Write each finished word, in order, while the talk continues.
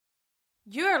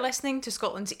You are listening to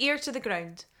Scotland's Ear to the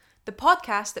Ground, the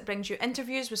podcast that brings you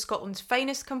interviews with Scotland's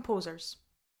finest composers.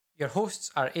 Your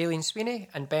hosts are Aileen Sweeney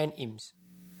and Ben Eames.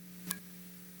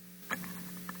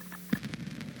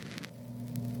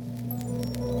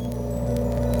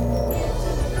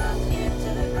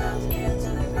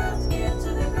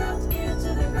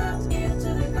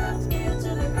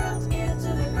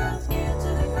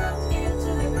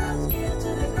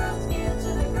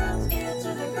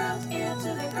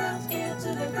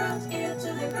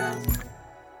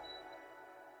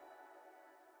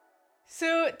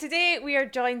 So today we are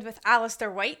joined with Alistair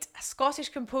White, a Scottish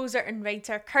composer and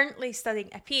writer currently studying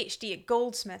a PhD at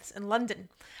Goldsmiths in London.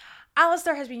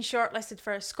 Alistair has been shortlisted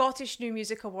for a Scottish New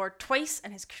Music Award twice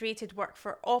and has created work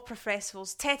for opera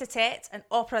festivals Tête-à-Tête and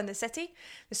Opera in the City,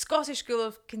 the Scottish School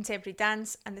of Contemporary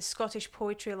Dance and the Scottish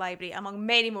Poetry Library, among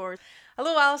many more.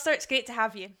 Hello Alistair, it's great to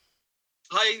have you.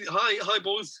 Hi,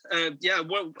 both.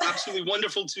 Well, absolutely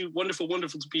wonderful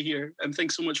to be here, and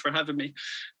thanks so much for having me.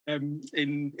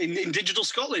 In digital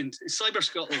Scotland, cyber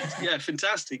Scotland, yeah,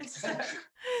 fantastic.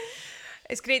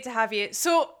 It's great to have you.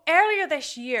 So earlier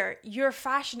this year, your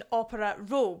fashion opera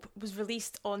Robe was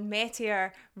released on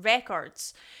Meteor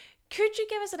Records. Could you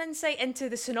give us an insight into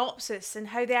the synopsis and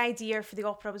how the idea for the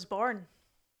opera was born?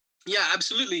 Yeah,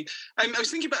 absolutely. I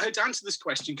was thinking about how to answer this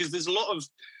question because there's a lot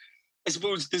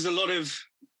of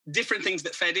different things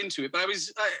that fed into it. But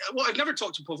what I've never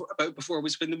talked about before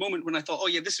was when when I thought, oh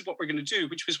yeah, this is what we're going to do,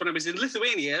 which was when I was in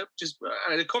Lithuania, just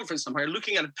at a conference somewhere,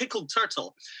 looking at a pickled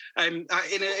turtle in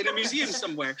a museum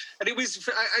somewhere. And it was,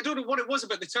 I don't know what it was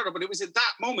about the turtle, but it was at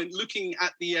that moment looking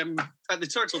at the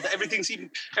turtle that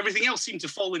everything else seemed to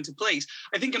fall into place.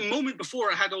 I think a moment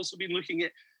before I had also been looking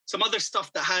at some other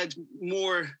stuff that had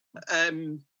more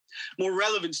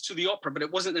relevance to the opera, but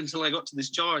it wasn't until I got to this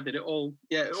jar that it all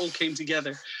came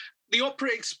together. The opera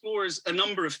explores a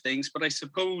number of things, but I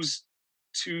suppose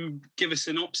to give a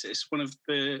synopsis, one of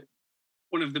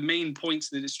the main points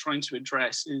that it's trying to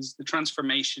address is the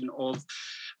transformation of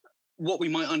what we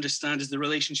might understand as the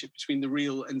relationship between the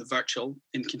real and the virtual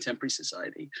in contemporary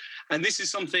society. And this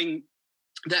is something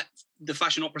that the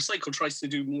fashion opera cycle tries to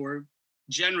do more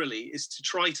generally, is to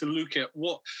try to look at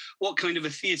what kind of a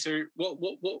theatre,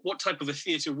 what type of a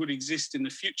theatre would exist in the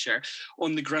future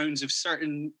on the grounds of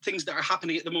certain things that are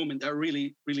happening at the moment that are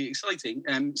really, really exciting,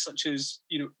 such as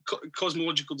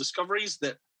cosmological discoveries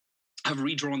that have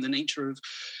redrawn the nature of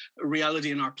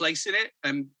reality and our place in it,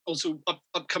 and also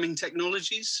upcoming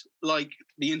technologies like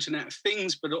the Internet of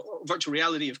Things, but virtual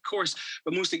reality, of course,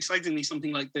 but most excitingly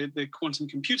something like the quantum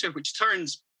computer, which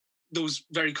turns those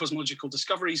very cosmological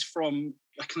discoveries from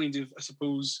a kind of, I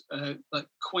suppose, like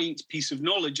quaint piece of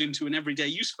knowledge into an everyday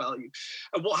use value.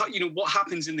 And what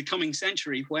happens in the coming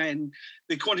century when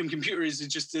the quantum computer is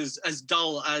just as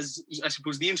dull as, I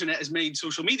suppose, the internet has made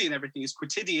social media and everything is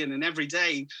quotidian and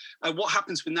everyday. What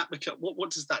happens when that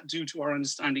what does that do to our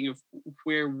understanding of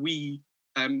where we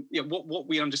what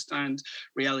we understand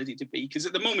reality to be? Because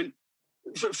at the moment,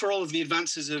 for all of the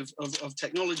advances of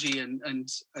technology and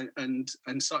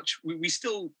such, we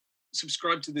still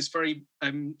subscribe to this very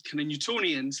kind of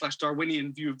Newtonian /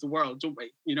 Darwinian view of the world, don't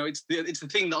we? It's the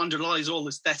thing that underlies all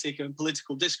aesthetic and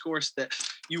political discourse, that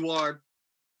you are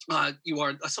a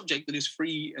subject that is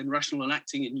free and rational and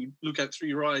acting, and you look out through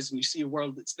your eyes and you see a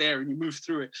world that's there and you move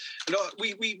through it. And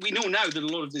we know now that a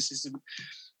lot of this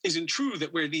isn't true,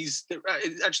 that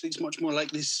actually it's much more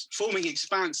like this foaming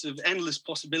expanse of endless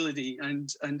possibility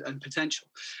and potential.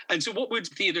 And so what would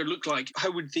theatre look like?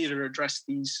 How would theatre address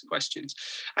these questions?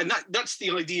 And that's the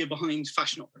idea behind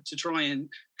fashion opera, to try and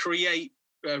create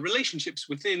relationships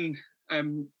within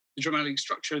the dramatic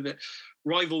structure that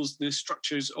rivals the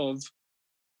structures of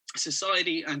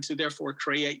society, and to therefore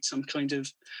create some kind of,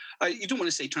 you don't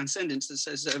want to say transcendence,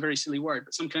 that's a very silly word,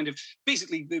 but some kind of,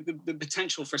 basically the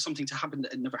potential for something to happen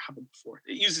that had never happened before.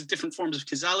 It uses different forms of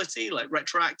causality, like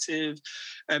retroactive,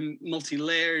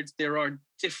 multi-layered. There are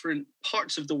different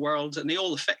parts of the world and they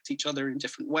all affect each other in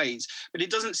different ways, but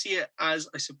it doesn't see it as,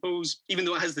 I suppose, even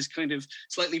though it has this kind of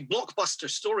slightly blockbuster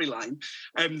storyline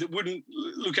that wouldn't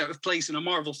look out of place in a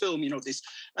Marvel film, this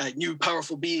new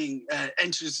powerful being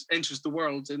enters the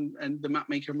world and the map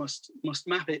maker must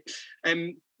map it.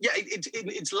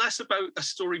 It's less about a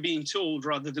story being told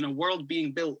rather than a world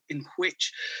being built in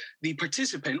which the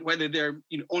participant, whether they're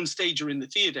on stage or in the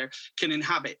theatre, can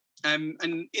inhabit.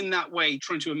 And in that way,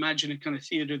 trying to imagine a kind of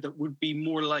theatre that would be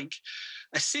more like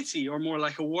a city or more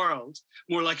like a world,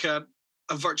 more like a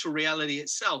virtual reality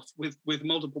itself with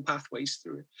multiple pathways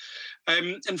through it.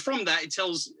 And from that, it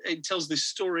tells this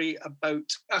story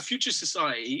about a future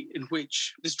society in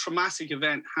which this traumatic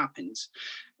event happens,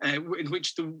 in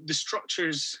which the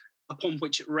structures upon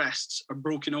which it rests are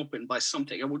broken open by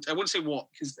something. I won't say what,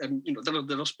 because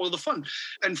that'll spoil the fun.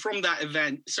 And from that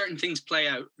event, certain things play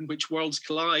out in which worlds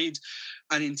collide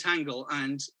and entangle,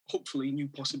 and hopefully new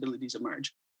possibilities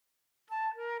emerge.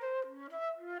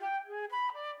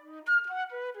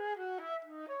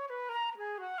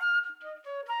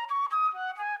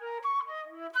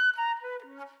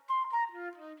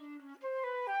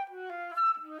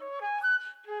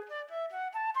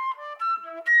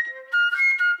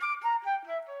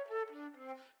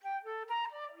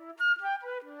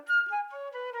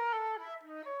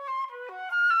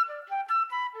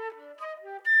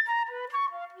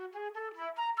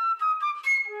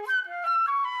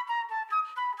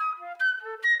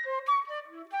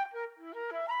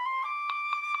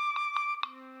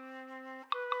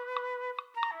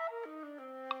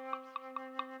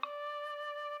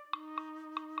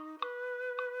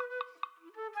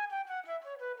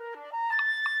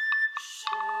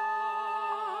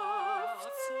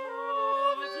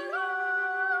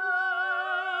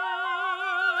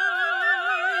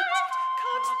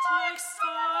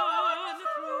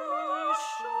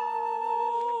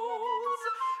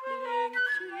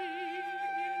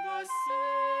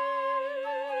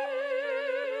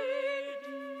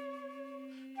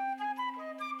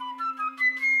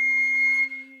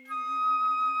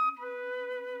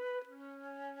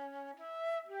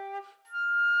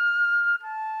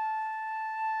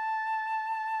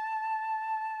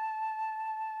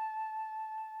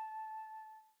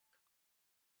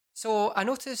 So I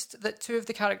noticed that two of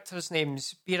the characters'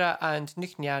 names, Bira and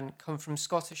Nucnian, come from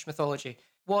Scottish mythology.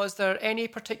 Was there any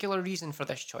particular reason for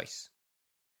this choice?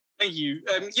 Thank you.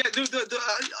 I'm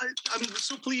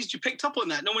so pleased you picked up on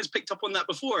that. No one's picked up on that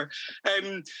before.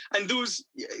 And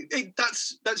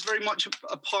that's very much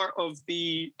a part of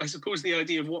I suppose, the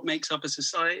idea of what makes up a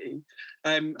society.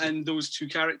 And those two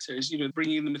characters,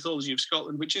 bringing in the mythology of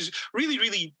Scotland, which is really,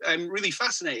 really, really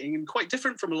fascinating and quite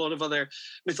different from a lot of other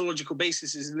mythological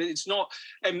bases. And it's not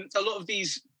a lot of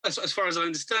these, as far as I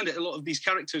understand it, a lot of these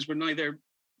characters were neither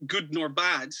good nor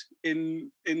bad in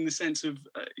the sense of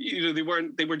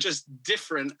they were just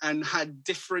different and had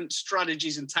different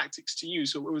strategies and tactics to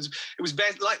use. So it was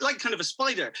best, like kind of a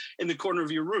spider in the corner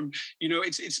of your room.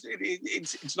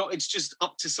 It's just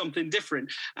up to something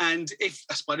different. And if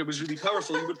a spider was really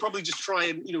powerful, you would probably just try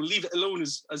and leave it alone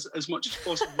as much as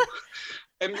possible.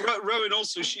 And Rowan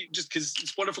also, she, just because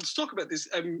it's wonderful to talk about this,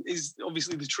 is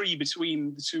obviously the tree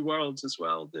between the two worlds as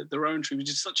well, the Rowan tree, which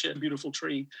is such a beautiful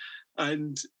tree,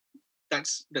 and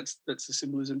that's the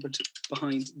symbolism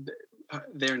behind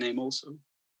their name also.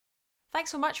 Thanks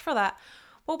so much for that.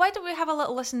 Well, why don't we have a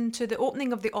little listen to the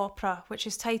opening of the opera, which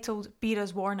is titled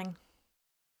Bira's Warning.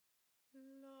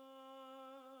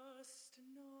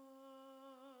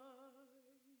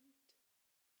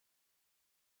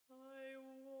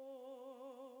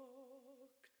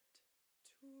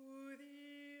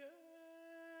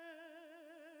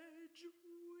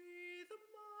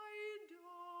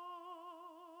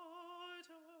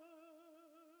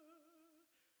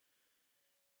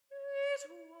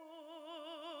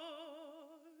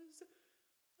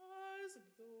 As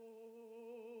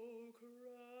though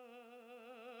crying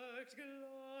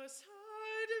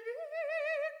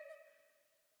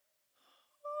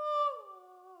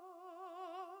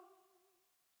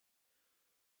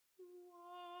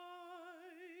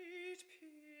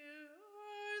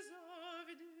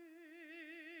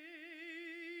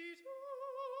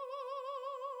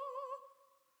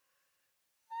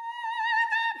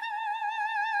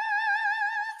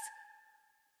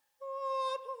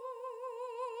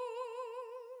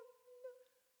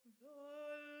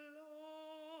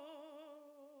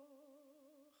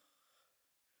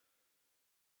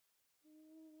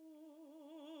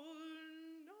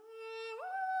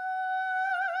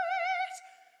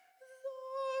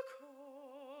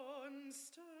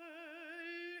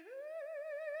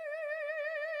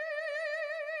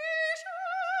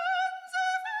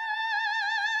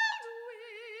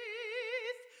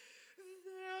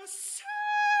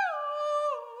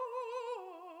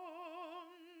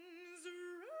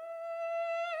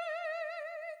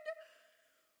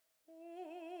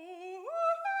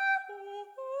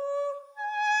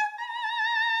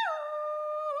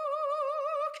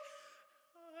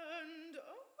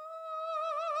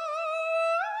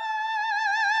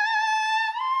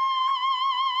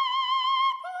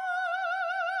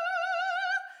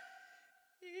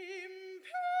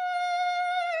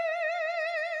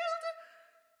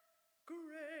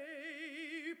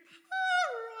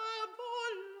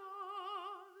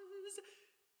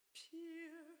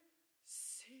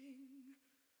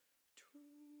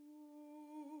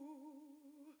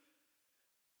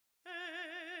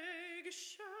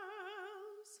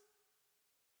eggshells.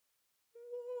 Warrens,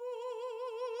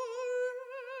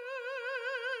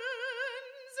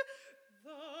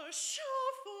 the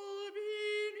shuffle beneath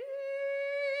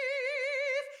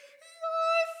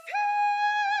your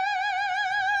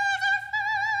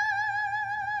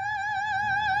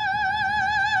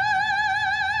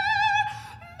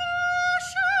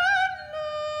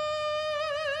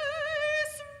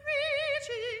motionless,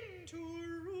 reaching to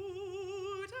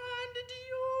root and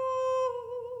dew,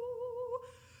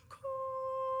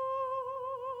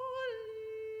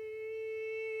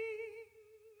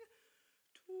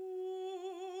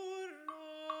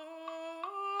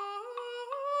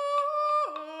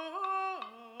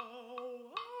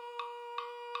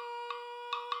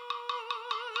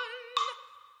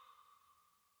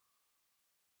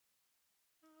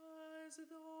 as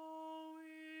though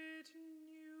it knew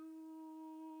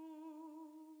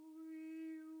you.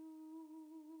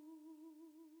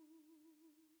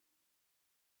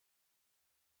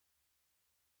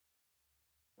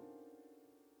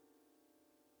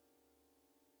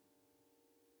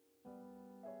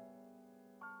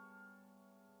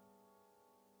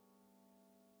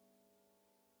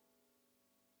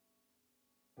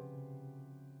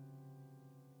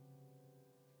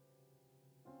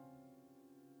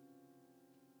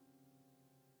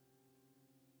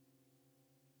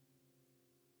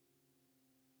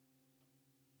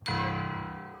 My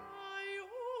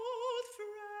old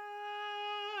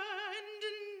friend,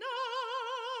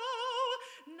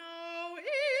 now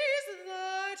is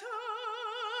the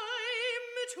time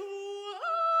to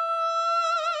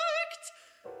act.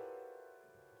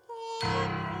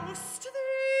 Almost the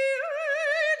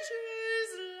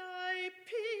edges lie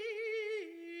pierced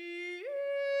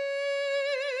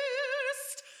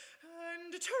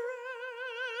and tremble.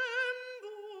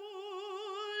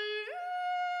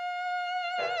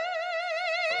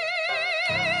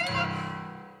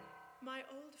 My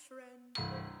old friend,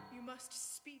 you must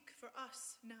speak for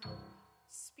us now.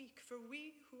 Speak for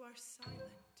we who are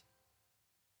silent.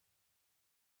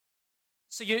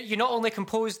 So you not only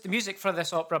composed the music for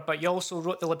this opera, but you also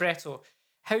wrote the libretto.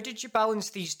 How did you balance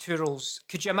these two roles?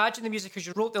 Could you imagine the music as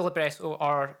you wrote the libretto,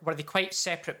 or were they quite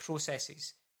separate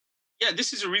processes? Yeah,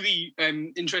 this is a really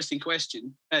interesting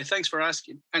question. Thanks for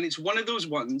asking. And it's one of those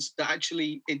ones that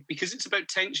actually, because it's about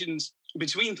tensions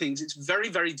between things, it's very,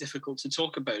 very difficult to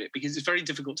talk about it because it's very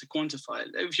difficult to quantify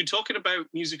it. If you're talking about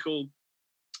musical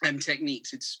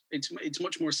techniques, it's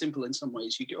much more simple in some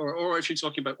ways. Or if you're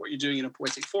talking about what you're doing in a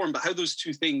poetic form, but how those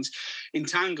two things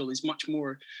entangle is much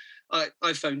more,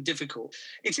 I found difficult.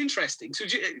 It's interesting. So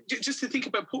just to think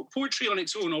about poetry on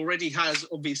its own already has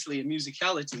obviously a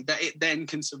musicality that it then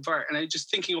can subvert. And I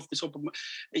just thinking off the top of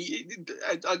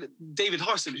David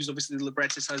Harson, who's obviously the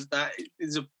librettist, has that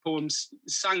is a poem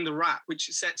Sang the Rat, which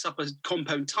sets up a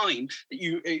compound time that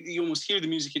you almost hear the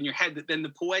music in your head, that then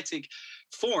the poetic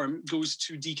form goes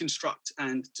to deconstruct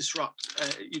and disrupt.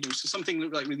 So something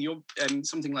like really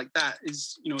something like that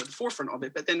is at the forefront of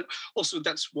it. But then also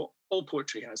that's what all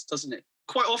poetry has, doesn't it?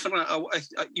 Quite often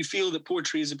you feel that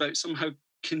poetry is about somehow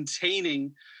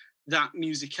containing that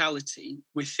musicality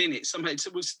within it. Somehow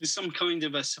there's some kind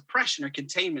of a suppression or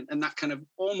containment, and that kind of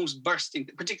almost bursting,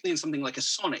 particularly in something like a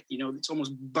sonnet, it's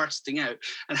almost bursting out,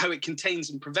 and how it contains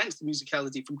and prevents the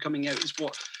musicality from coming out is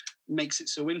what makes it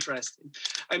so interesting.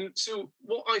 So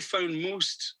what I found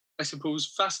most, I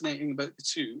suppose, fascinating about the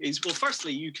two is, well,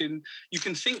 firstly, you can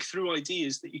think through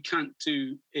ideas that you can't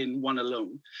do in one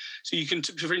alone. So you can,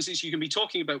 for instance, you can be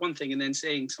talking about one thing and then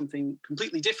saying something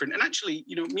completely different. And actually,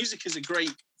 music is a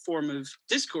great form of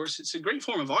discourse. It's a great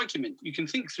form of argument. You can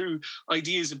think through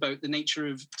ideas about the nature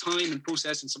of time and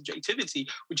process and subjectivity,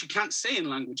 which you can't say in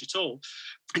language at all.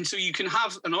 And so you can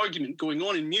have an argument going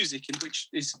on in music in which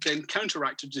is then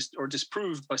counteracted or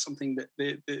disproved by something that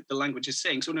the language is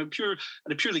saying. So at a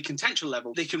purely contextual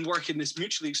level, they can work in this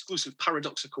mutually exclusive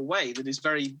paradoxical way that is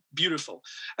very beautiful.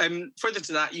 Further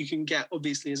to that, you can get,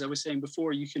 obviously, as I was saying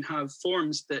before, you can have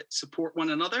forms that support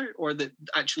one another or that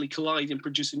actually collide and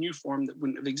produce a new form that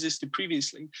wouldn't have existed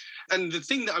previously. And the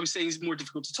thing that I was saying is more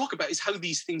difficult to talk about is how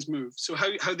these things move. So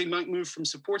how they might move from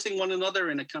supporting one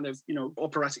another in a kind of,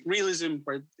 operatic realism,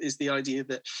 where is the idea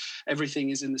that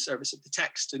everything is in the service of the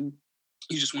text and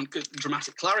you just want good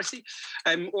dramatic clarity,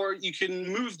 or you can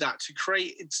move that to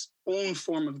create its own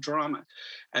form of drama.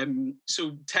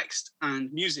 So text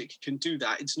and music can do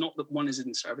that. It's not that one is in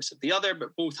the service of the other,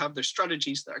 but both have their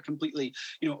strategies that are completely,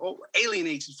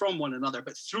 alienated from one another.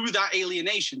 But through that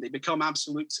alienation, they become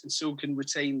absolutes, and so can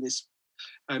retain this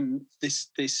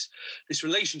this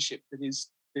relationship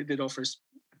that offers,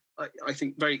 I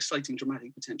think, very exciting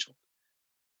dramatic potential.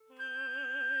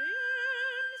 I am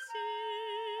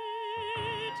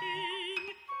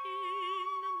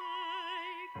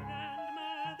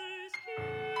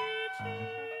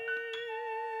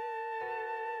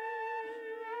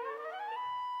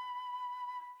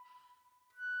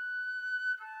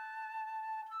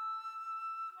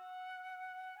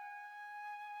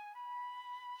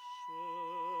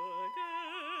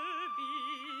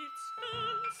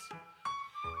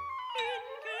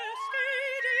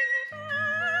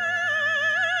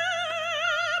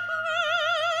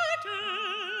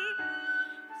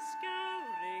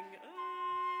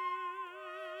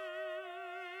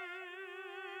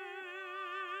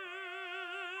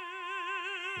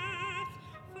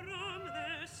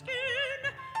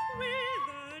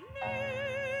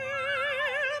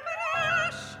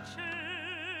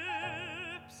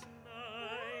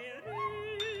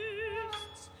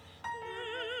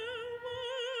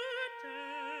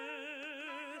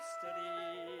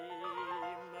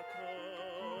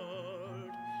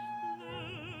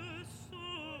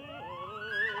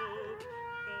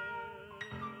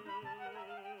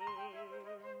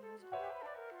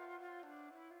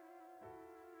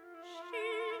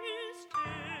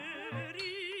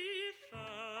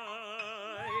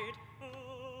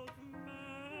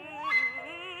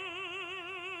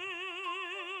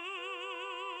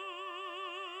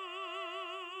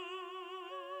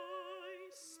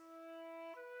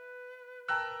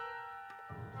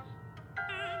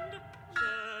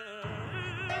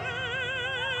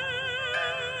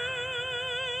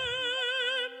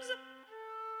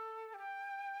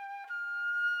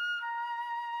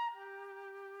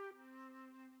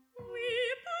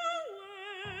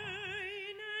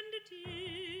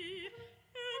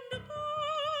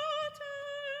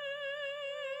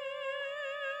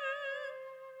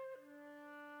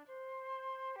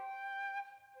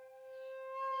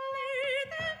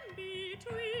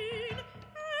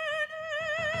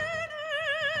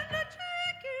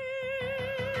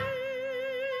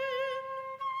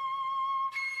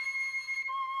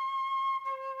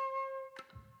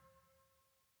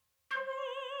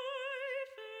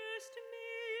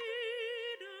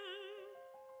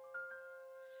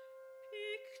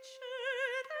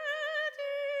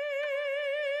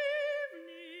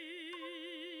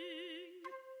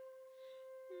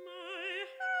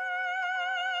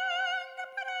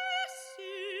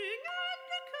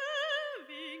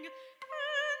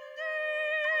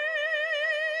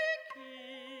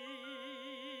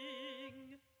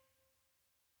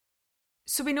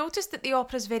So we noticed that the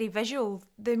opera is very visual.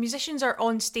 The musicians are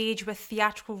on stage with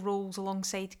theatrical roles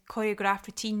alongside choreographed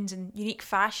routines and unique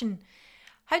fashion.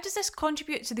 How does this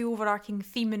contribute to the overarching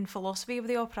theme and philosophy of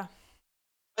the opera?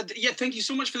 Yeah, thank you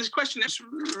so much for this question. It's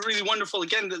really wonderful,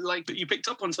 again, that you picked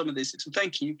up on some of this, so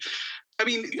thank you. I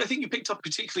mean, I think you picked up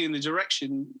particularly in the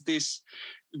direction, this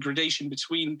gradation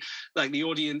between the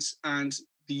audience and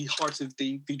the heart of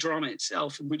the drama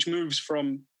itself, which moves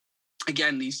from,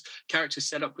 again, these characters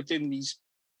set up within these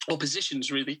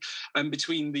oppositions, really,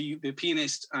 between the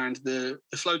pianist and the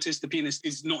flautist. The pianist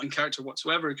is not in character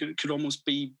whatsoever. It could almost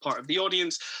be part of the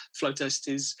audience. Flautist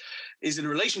is in a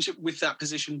relationship with that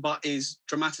position, but is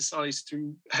dramatized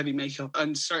through heavy makeup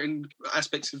and certain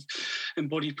aspects of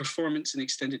embodied performance and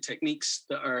extended techniques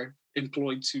that are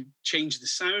employed to change the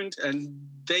sound, and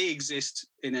they exist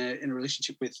in a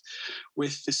relationship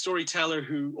with the storyteller,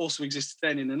 who also exists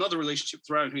then in another relationship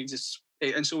with Rowan, who exists,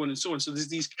 and so on and so on. So there's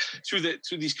these through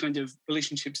these kind of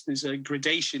relationships, there's a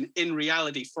gradation in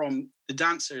reality from the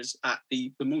dancers at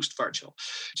the most virtual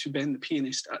to Ben, the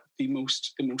pianist, at the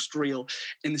most real,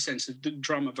 in the sense of the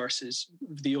drama versus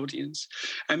the audience.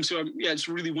 It's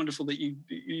really wonderful that you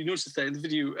noticed that in the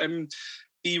video.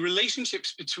 The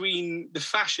relationships between the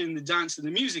fashion, the dance, and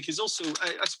the music is also,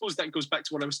 I suppose that goes back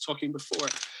to what I was talking before,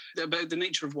 about the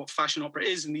nature of what fashion opera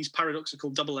is, and these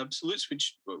paradoxical double absolutes,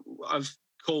 which I've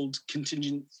called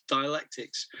contingent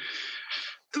dialectics.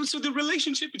 So the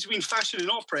relationship between fashion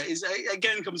and opera is,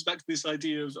 again, comes back to this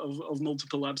idea of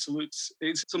multiple absolutes.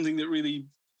 It's something that really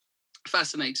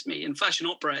fascinates me. And fashion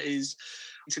opera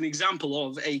it's an example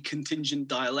of a contingent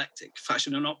dialectic.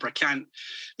 Fashion and opera can't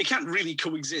really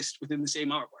coexist within the same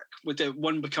artwork, with the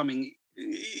one becoming,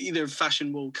 either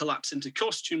fashion will collapse into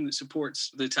costume that supports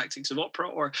the tactics of opera,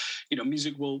 or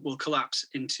music will collapse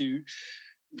into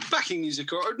backing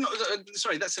music, or no,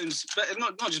 sorry, that sounds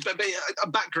not just, but a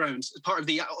background, part of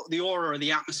the aura or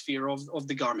the atmosphere of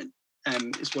the garment,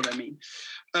 is what I mean.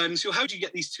 So how do you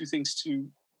get these two things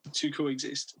to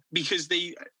coexist? Because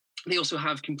they also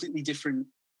have completely different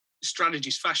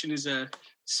strategies. Fashion is a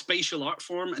spatial art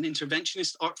form, an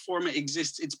interventionist art form. It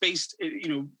exists. It's based,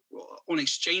 on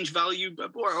exchange value,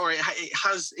 or it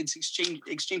has its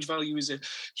exchange value is a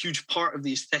huge part of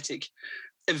the aesthetic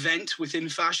event within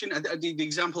fashion. The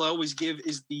example I always give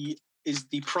is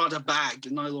the Prada bag, the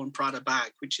nylon Prada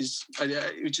bag, which is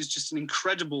just an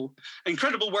incredible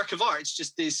work of art. It's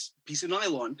just this piece of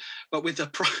nylon, but with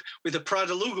a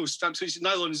Prada logo stamped. Which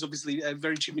nylon is obviously a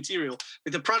very cheap material.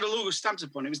 With the Prada logo stamped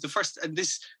upon it, was the first, and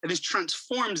this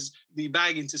transforms the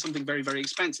bag into something very, very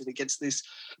expensive. It gets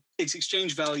its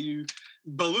exchange value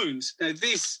balloons. Now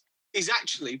this is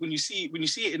actually, when you see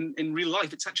it in real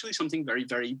life, it's actually something very,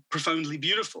 very profoundly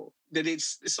beautiful. That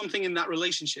it's something in that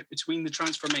relationship between the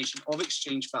transformation of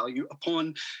exchange value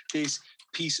upon this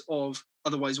piece of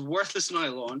otherwise worthless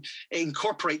nylon. It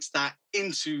incorporates that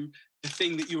into the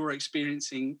thing that you are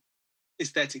experiencing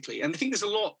aesthetically. And I think there's a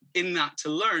lot in that to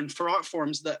learn for art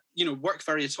forms that, work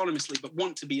very autonomously, but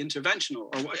want to be interventional,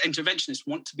 or interventionists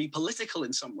want to be political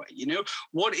in some way.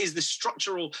 What is the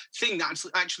structural thing that's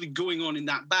actually going on in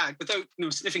that bag, without,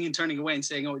 sniffing and turning away and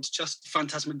saying, oh, it's just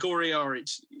phantasmagoria, or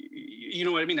it's,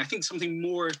 what I mean? I think something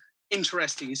more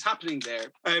interesting is happening there.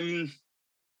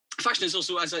 Fashion is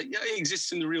also, it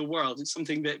exists in the real world. It's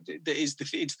something that is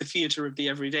it's the theatre of the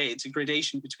everyday. It's a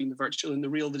gradation between the virtual and the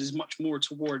real that is much more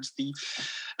towards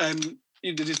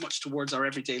that is much towards our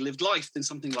everyday lived life than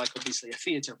something like, obviously, a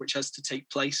theatre, which has to take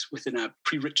place within a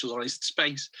pre-ritualized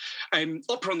space.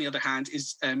 Opera, on the other hand,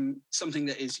 is something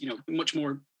that is, much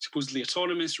more supposedly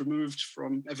autonomous, removed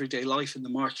from everyday life in the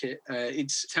market.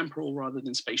 It's temporal rather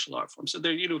than spatial art form. So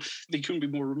they couldn't be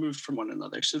more removed from one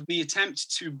another. So the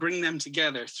attempt to bring them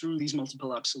together through these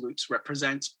multiple absolutes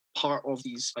represents part of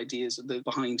these ideas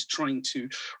behind trying to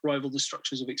rival the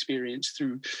structures of experience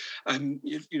through,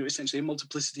 essentially a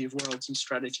multiplicity of worlds and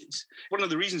strategies. One of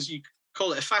the reasons you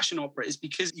call it a fashion opera is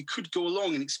because you could go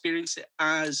along and experience it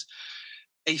as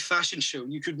a fashion show.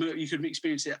 You could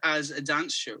experience it as a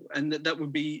dance show, and that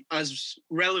would be as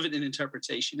relevant in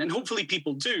interpretation. And hopefully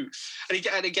people do.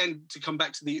 And again, to come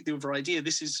back to the overall idea,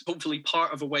 this is hopefully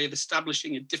part of a way of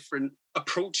establishing a different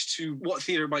approach to what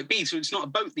theatre might be. So it's not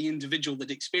about the individual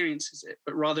that experiences it,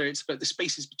 but rather it's about the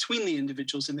spaces between the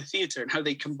individuals in the theatre and how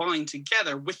they combine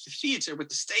together with the theatre, with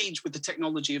the stage, with the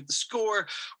technology of the score,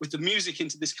 with the music,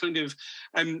 into this kind of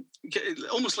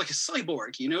almost like a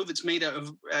cyborg, that's made out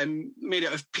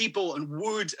of people and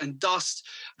wood and dust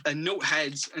and note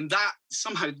heads, and that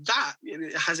somehow that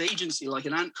has agency, like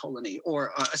an ant colony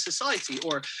or a society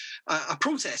or a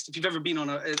protest. If you've ever been on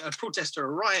a protest or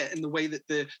a riot, in the way that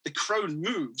the crowd tone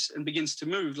moves and begins to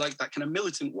move, like that kind of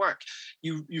militant work,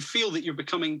 you feel that you're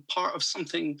becoming part of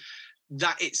something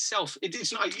that itself,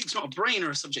 it's not a brain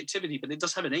or a subjectivity, but it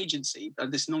does have an agency,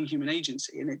 this non-human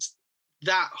agency. And it's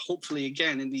that, hopefully,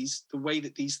 again, in the way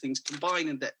that these things combine,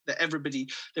 and that everybody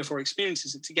therefore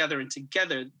experiences it together, and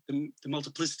together the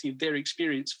multiplicity of their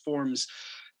experience forms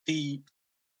the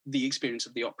experience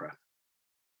of the opera.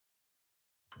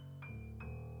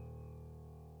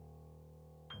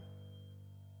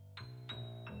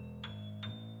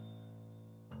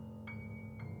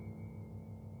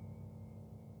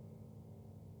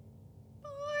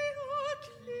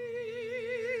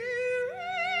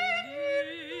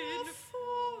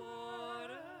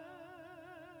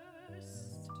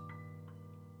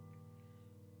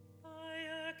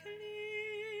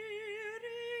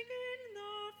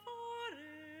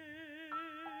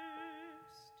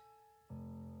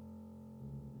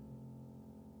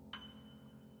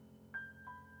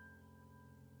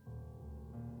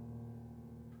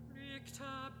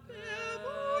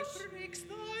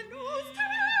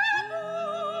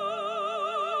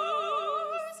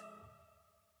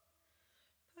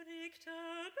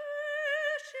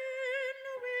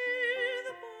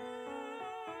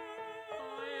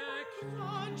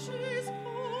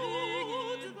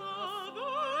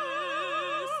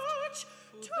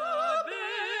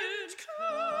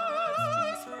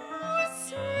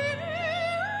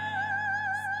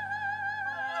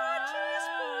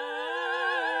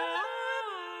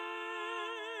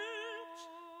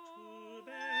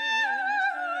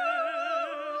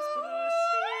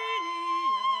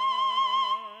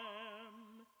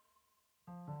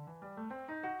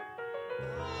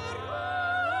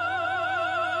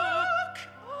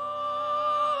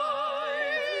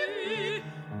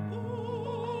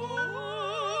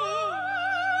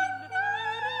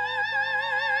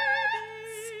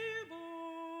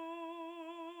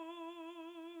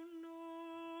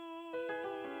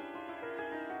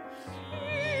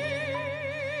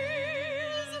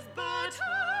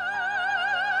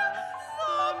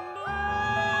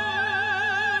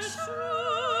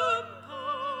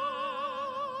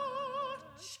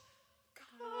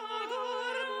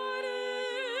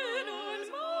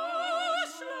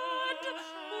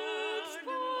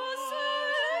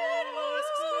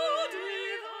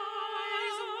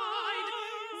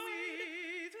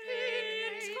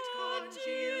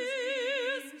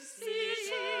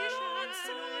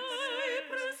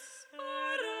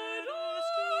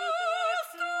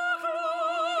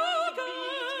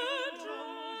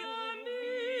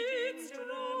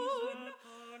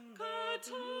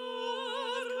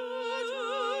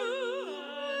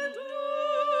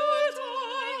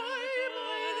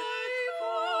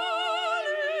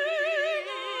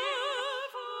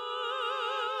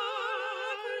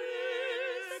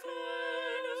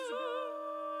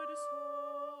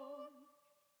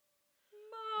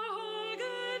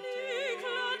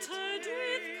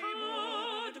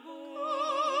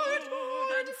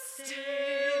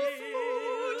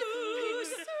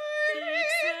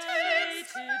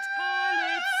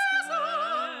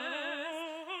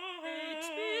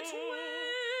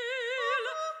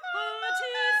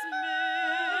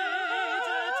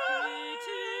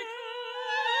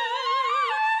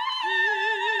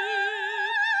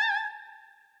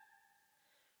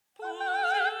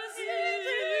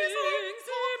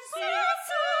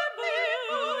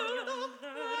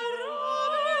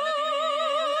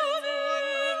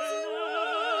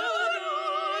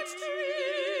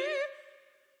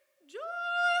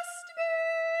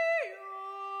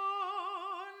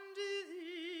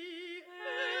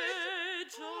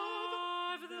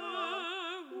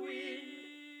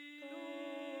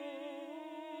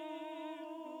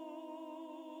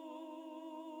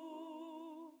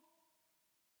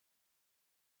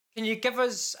 Can you give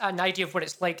us an idea of what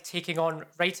it's like taking on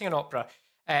writing an opera?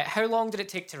 How long did it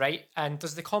take to write? And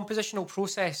does the compositional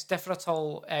process differ at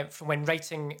all from when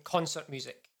writing concert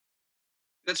music?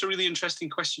 That's a really interesting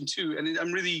question too. And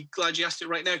I'm really glad you asked it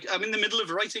right now. I'm in the middle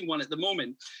of writing one at the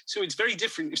moment. So it's very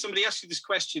different. If somebody asks you this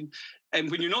question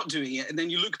when you're not doing it, and then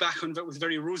you look back on it with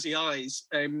very rosy eyes,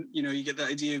 you get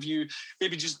that idea of you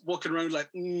maybe just walking around like,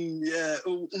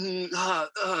 all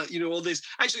this.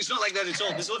 Actually, it's not like that at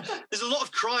all. There's a lot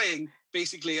of crying,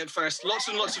 basically, at first. Lots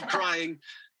and lots of crying.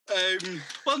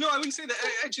 Well, no, I wouldn't say that.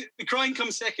 Actually, the crying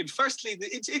comes second. Firstly,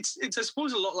 it's I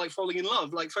suppose a lot like falling in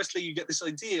love. Like, firstly, you get this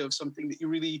idea of something that you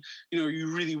really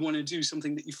want to do,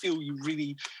 something that you feel you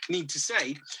really need to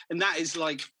say, and that is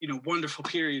like, wonderful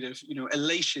period of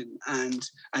elation and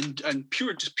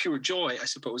pure joy, I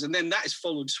suppose. And then that is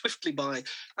followed swiftly by,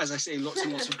 as I say, lots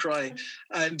and lots of crying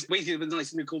and waking up in the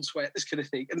night in a cold sweat, this kind of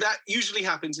thing. And that usually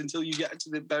happens until you get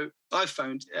to I've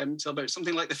found until about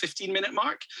something like the 15-minute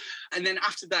mark, and then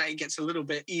after that it gets a little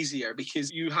bit easier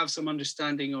because you have some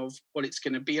understanding of what it's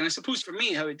going to be. And I suppose for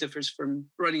me, how it differs from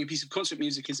writing a piece of concert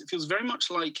music is it feels very much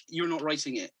like you're not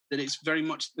writing it, that it's very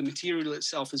much the material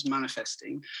itself is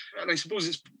manifesting. And I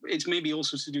suppose it's maybe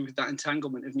also to do with that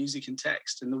entanglement of music and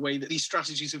text and the way that these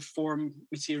strategies of form,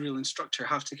 material and structure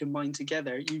have to combine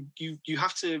together. You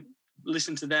have to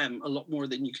listen to them a lot more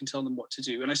than you can tell them what to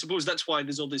do. And I suppose that's why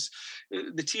there's all this,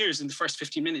 the tears in the first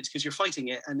 15 minutes, because you're fighting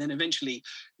it. And then eventually,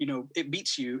 it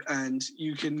beats you and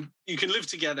you can live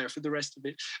together for the rest of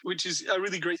it, which is a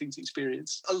really great thing to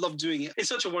experience. I love doing it. It's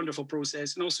such a wonderful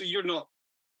process. And also you're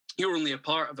only a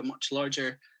part of a much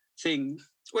larger thing.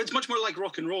 Well, it's much more like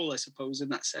rock and roll, I suppose, in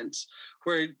that sense,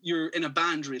 where you're in a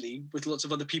band really with lots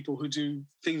of other people who do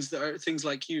things that are things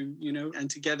like you, and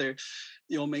together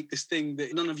you all make this thing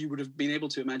that none of you would have been able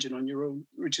to imagine on your own,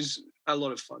 which is a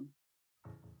lot of fun.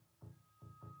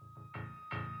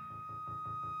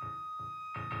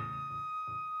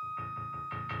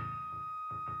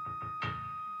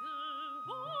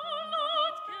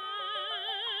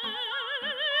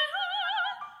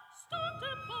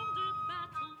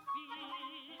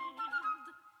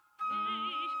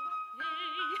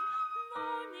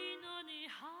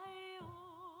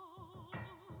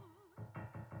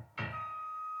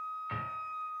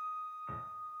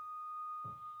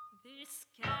 This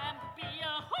can't be a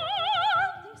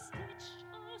hole, this ditch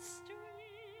or street.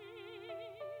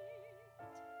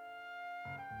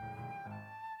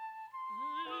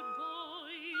 A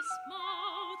boy's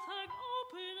mouth hung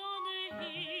open on a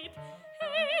heap.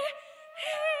 Hey,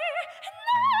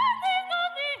 nonny,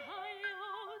 nonny,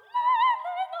 hi-oh,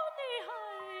 nonny, nonny,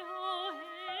 hi-oh,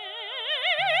 hey-oh.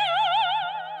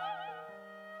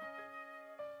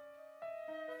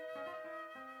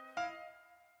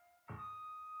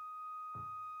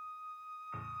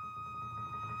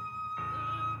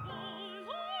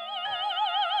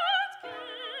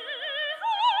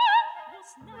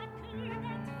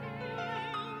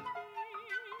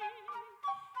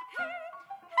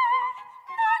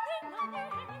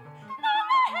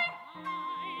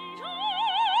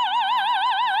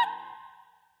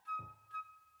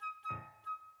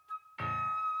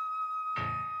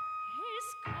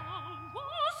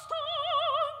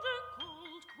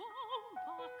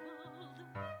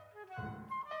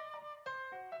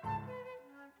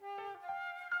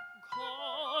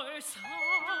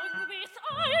 Hung with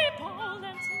eyeball and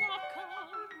knuckle.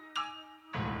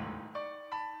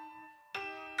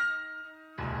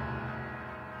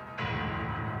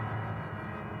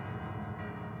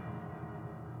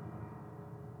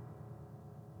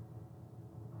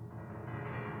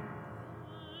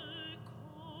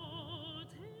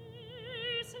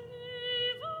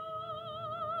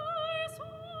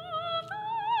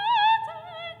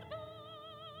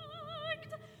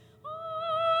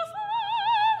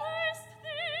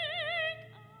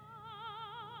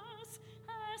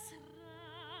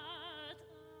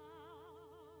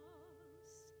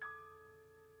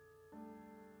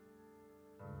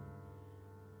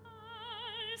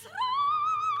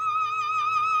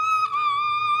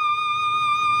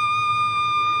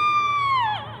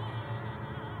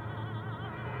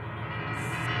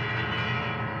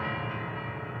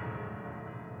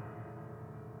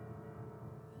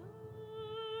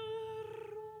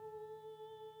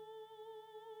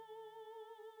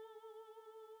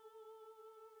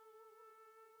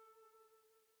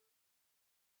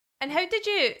 And how did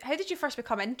you first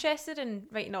become interested in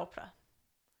writing opera?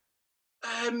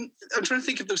 I'm trying to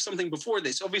think if there's something before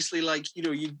this. Obviously, like,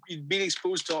 you'd been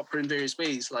exposed to opera in various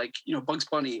ways. Like, Bugs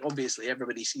Bunny, obviously,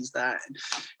 everybody sees that.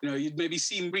 And, you'd maybe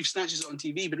seen brief snatches on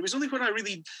TV, but it was only when I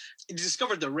really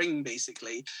discovered The Ring,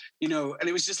 basically, and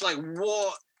it was just like,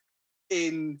 what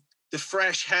in the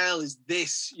fresh hell is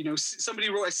this? Somebody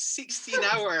wrote a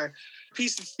 16-hour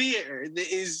piece of theatre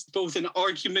that is both an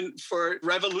argument for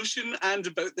revolution and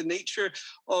about the nature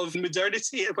of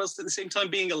modernity, whilst at the same time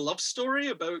being a love story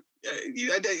about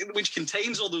which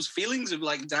contains all those feelings of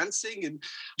like dancing and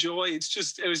joy. It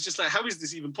was just like, how is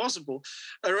this even possible?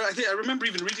 I remember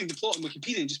even reading the plot on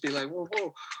Wikipedia and just being like,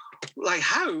 whoa, like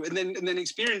how? And then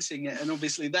experiencing it, and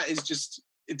obviously that is just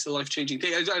it's a life-changing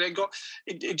thing.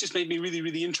 It just made me really,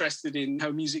 really interested in how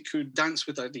music could dance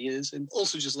with ideas, and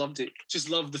also just loved it. Just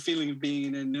loved the feeling of being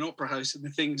in an opera house and the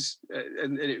things,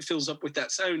 and it fills up with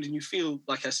that sound, and you feel,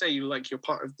 like I say, you're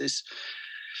part of this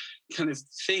kind of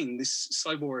thing, this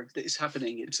cyborg that is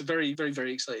happening. It's a very, very,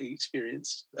 very exciting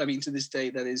experience. I mean, to this day,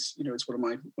 that is, it's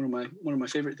one of my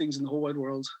favorite things in the whole wide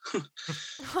world.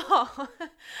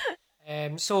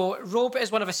 So Robe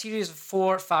is one of a series of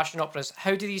 4 fashion operas.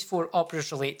 How do these 4 operas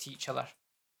relate to each other?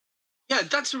 Yeah,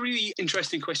 that's a really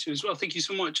interesting question as well. Thank you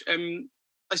so much.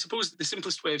 I suppose the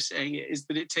simplest way of saying it is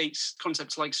that it takes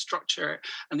concepts like structure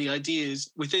and the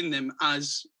ideas within them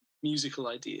as musical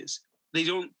ideas. They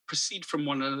don't proceed from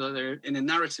one another in a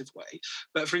narrative way.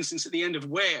 But for instance, at the end of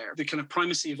Where, the kind of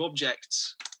primacy of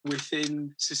objects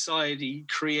within society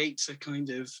creates a kind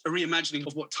of a reimagining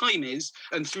of what time is,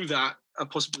 and through that, a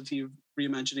possibility of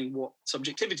reimagining what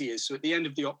subjectivity is. So at the end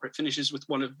of the opera, it finishes with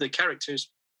one of the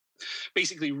characters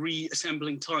basically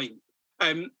reassembling time.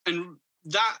 And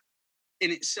that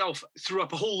in itself threw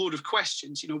up a whole load of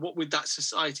questions. What would that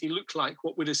society look like?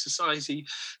 What would a society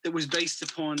that was based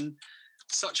upon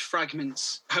such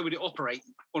fragments, how would it operate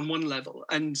on one level?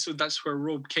 And so that's where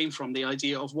Robe came from, the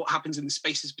idea of what happens in the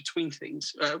spaces between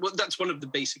things. Well, that's one of the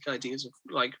basic ideas of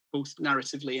both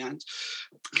narratively and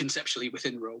conceptually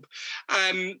within Robe.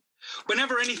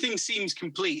 Whenever anything seems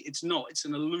complete, it's not, it's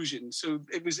an illusion. So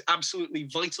it was absolutely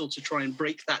vital to try and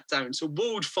break that down. So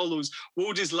Woad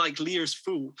is like Lear's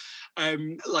fool,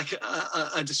 like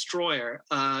a destroyer,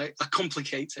 a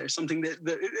complicator, something that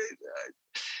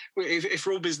if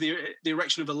Robe is the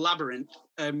erection of a labyrinth,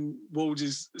 Woad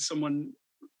is someone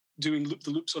doing the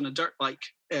loops on a dirt bike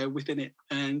within it,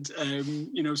 and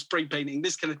spray painting,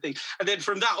 this kind of thing. And then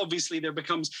from that, obviously, there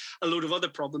becomes a load of other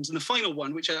problems. And the final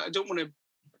one, which I don't want to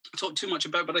talk too much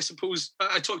about, but I suppose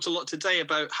I talked a lot today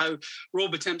about how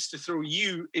Robe attempts to throw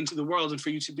you into the world and for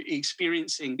you to be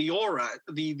experiencing the aura,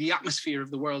 the atmosphere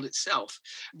of the world itself.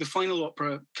 The final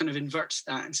opera kind of inverts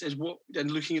that and says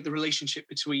and looking at the relationship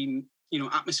between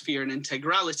atmosphere and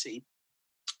integrality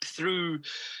through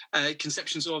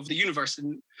conceptions of the universe.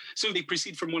 And so they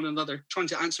proceed from one another, trying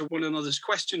to answer one another's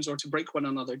questions or to break one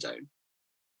another down.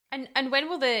 And when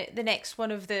will the next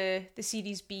one of the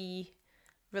series be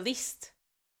released?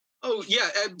 Oh, yeah.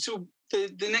 So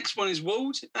the next one is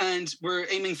Woad, and we're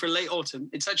aiming for late autumn.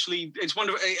 It's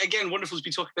wonderful. Again, wonderful to be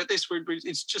talking about this.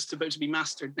 It's just about to be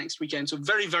mastered next weekend. So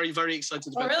very, very, very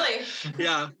excited about really? that.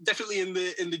 Yeah, definitely in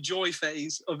the joy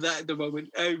phase of that at the moment.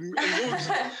 And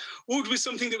Woad was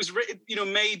something that was written,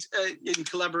 made in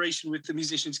collaboration with the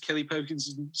musicians Kelly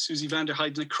Powkins and Susie van der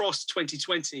Heijden across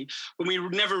 2020, when we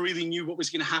never really knew what was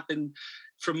going to happen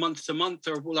from month to month,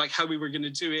 or how we were going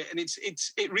to do it. And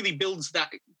it really builds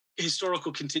that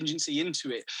historical contingency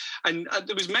into it. And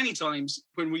there was many times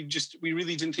when we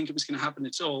really didn't think it was going to happen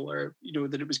at all, or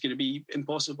that it was going to be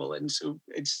impossible. And so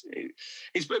I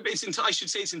should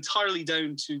say it's entirely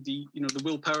down to the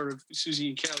willpower of Susie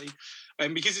and Kelly,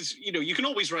 because it's you can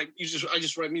always write. I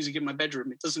just write music in my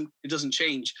bedroom. It doesn't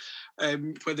change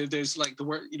whether there's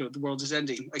the world is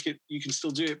ending. You can still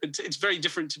do it, but it's very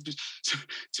different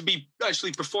to be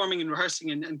actually performing and rehearsing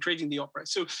and creating the opera.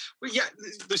 So yeah,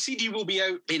 the CD will be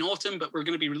out in autumn, but we're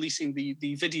going to be releasing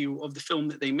the video of the film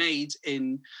that they made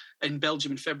in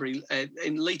Belgium in February,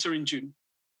 later in June.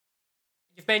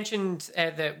 You've mentioned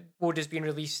that Woad is being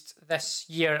released this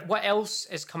year. What else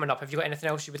is coming up? Have you got anything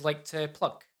else you would like to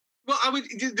plug? Well,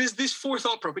 there's this 4th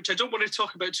opera, which I don't want to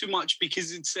talk about too much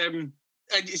because it's and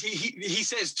he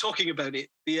says talking about it.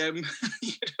 I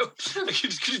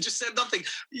could have just said nothing.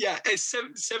 Yeah, it's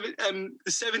the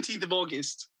 17th of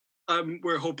August.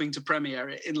 We're hoping to premiere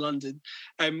it in London.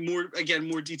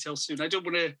 More details soon. I don't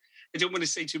want to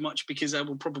say too much because I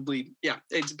will probably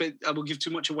I will give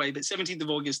too much away. But 17th of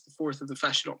August, the 4th of the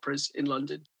fashion operas in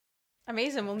London.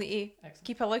 Amazing. We'll need to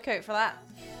keep a lookout for that.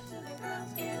 Ear to the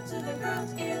ground, ear to the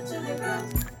ground, ear to the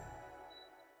ground.